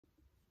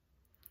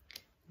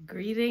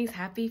Greetings.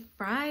 Happy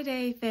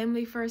Friday,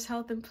 Family First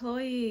Health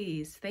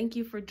employees. Thank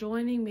you for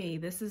joining me.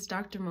 This is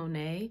Dr.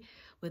 Monea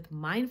with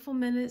Mindful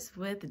Minutes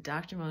with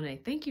Dr.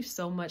 Monea. Thank you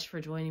so much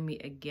for joining me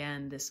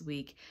again this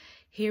week.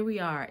 Here we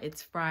are.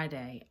 It's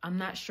Friday. I'm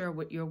not sure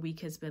what your week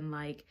has been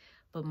like,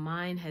 but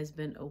mine has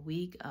been a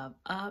week of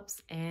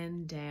ups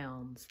and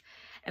downs.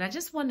 And I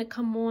just want to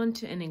come on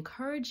to and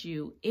encourage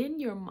you in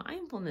your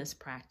mindfulness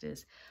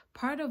practice.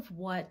 Part of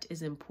what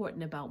is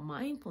important about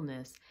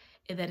mindfulness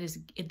is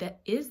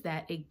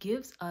that it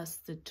gives us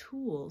the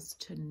tools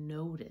to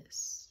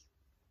notice,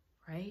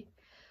 right?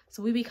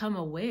 So we become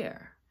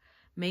aware,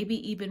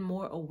 maybe even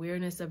more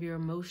awareness of your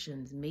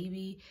emotions.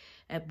 Maybe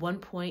at one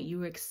point you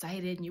were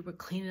excited and you were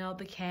cleaning out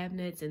the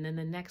cabinets, and then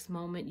the next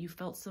moment you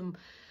felt some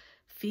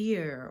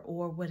fear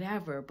or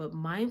whatever. But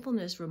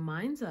mindfulness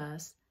reminds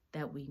us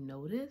that we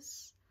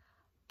notice,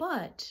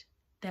 but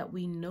that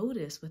we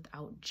notice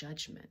without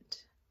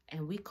judgment.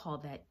 And we call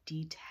that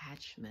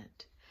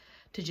detachment.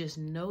 To just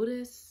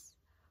notice,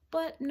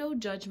 but no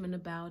judgment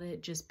about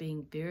it, just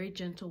being very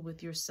gentle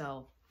with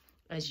yourself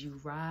as you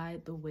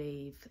ride the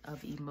wave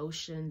of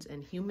emotions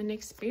and human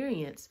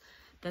experience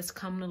that's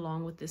coming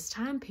along with this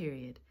time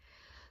period.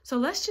 So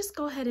let's just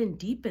go ahead and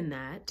deepen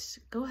that.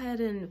 Go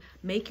ahead and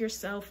make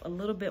yourself a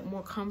little bit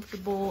more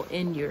comfortable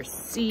in your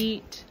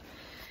seat.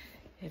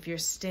 If you're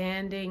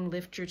standing,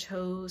 lift your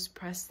toes,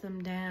 press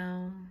them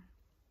down.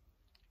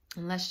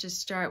 And let's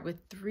just start with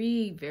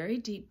 3 very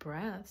deep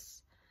breaths.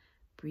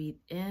 Breathe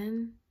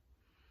in,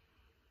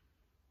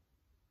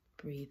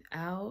 breathe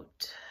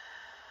out.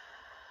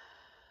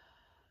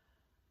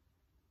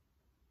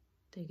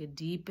 Take a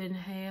deep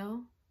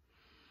inhale.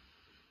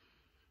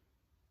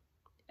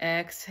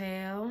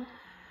 Exhale.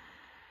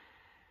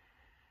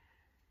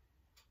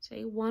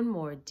 Take one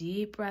more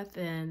deep breath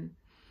in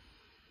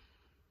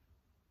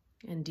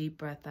and deep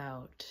breath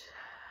out.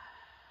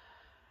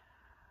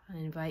 I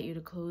invite you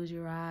to close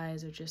your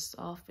eyes or just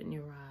soften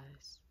your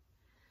eyes.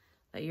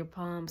 Let your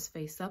palms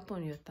face up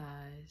on your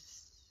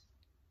thighs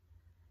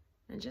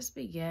and just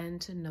begin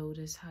to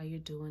notice how you're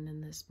doing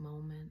in this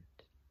moment.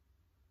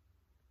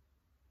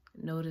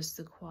 Notice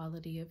the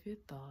quality of your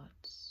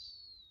thoughts.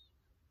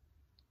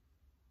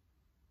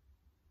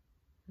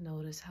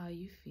 Notice how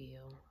you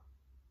feel.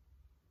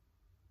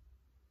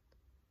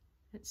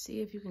 Let's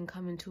see if you can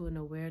come into an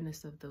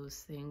awareness of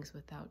those things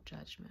without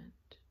judgment.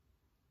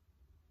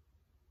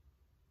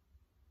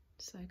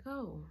 It's like,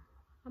 oh,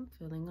 I'm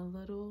feeling a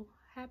little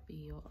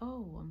happy, or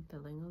oh, I'm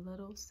feeling a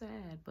little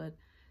sad, but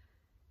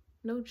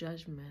no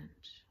judgment,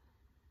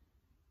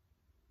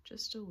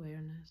 just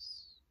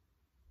awareness,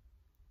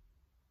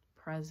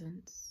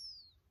 presence,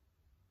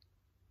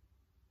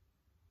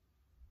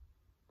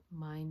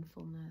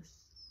 mindfulness.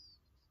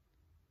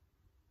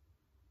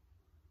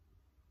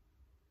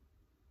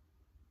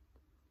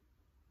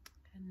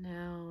 And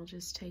now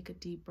just take a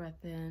deep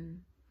breath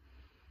in,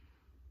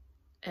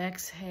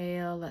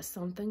 exhale, let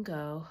something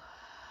go.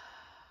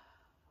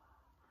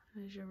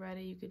 As you're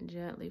ready, you can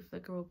gently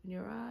flicker open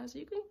your eyes.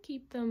 You can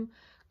keep them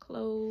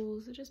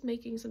closed. Or just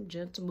making some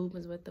gentle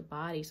movements with the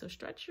body. So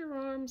stretch your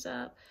arms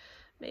up.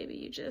 Maybe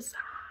you just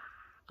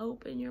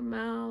open your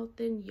mouth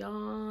and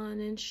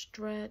yawn and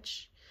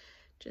stretch.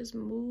 Just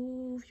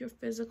move your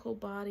physical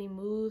body,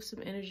 move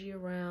some energy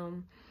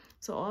around.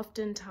 So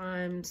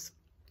oftentimes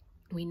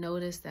we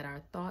notice that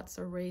our thoughts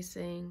are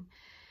racing.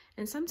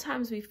 And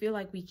sometimes we feel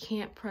like we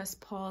can't press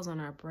pause on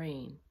our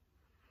brain.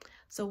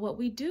 So what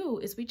we do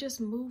is we just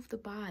move the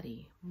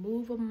body.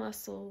 Move a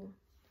muscle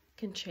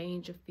can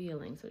change a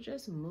feeling. So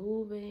just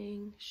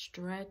moving,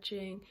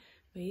 stretching.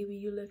 Maybe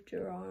you lift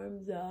your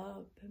arms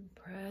up and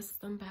press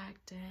them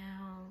back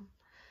down.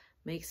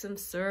 Make some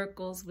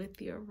circles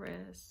with your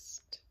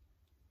wrist.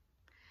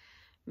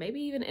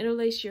 Maybe even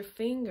interlace your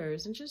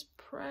fingers and just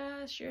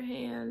press your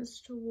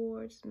hands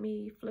towards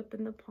me,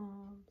 flipping the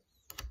palms.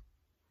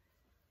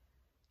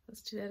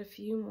 Let's do that a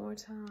few more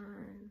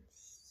times.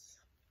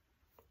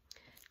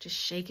 Just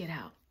shake it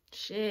out.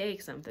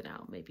 Shake something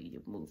out. Maybe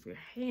you move your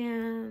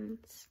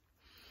hands.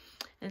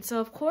 And so,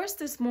 of course,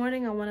 this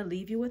morning I want to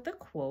leave you with a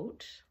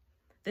quote.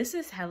 This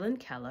is Helen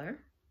Keller.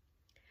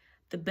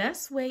 The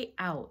best way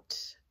out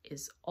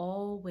is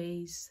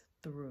always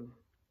through.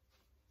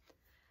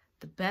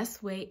 The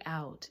best way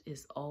out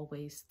is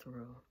always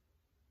through.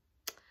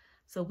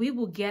 So we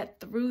will get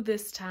through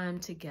this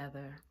time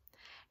together.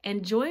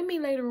 And join me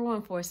later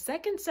on for a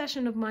second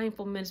session of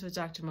Mindful Minutes with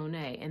Dr.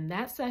 Monea. And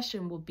that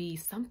session will be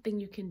something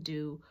you can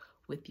do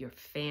with your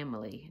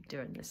family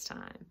during this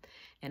time.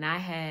 And I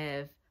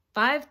have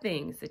 5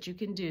 things that you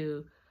can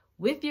do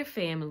with your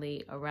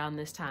family around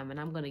this time.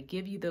 And I'm going to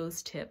give you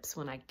those tips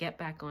when I get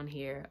back on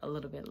here a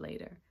little bit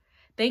later.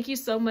 Thank you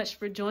so much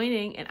for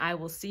joining, and I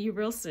will see you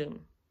real soon.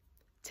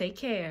 Take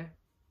care.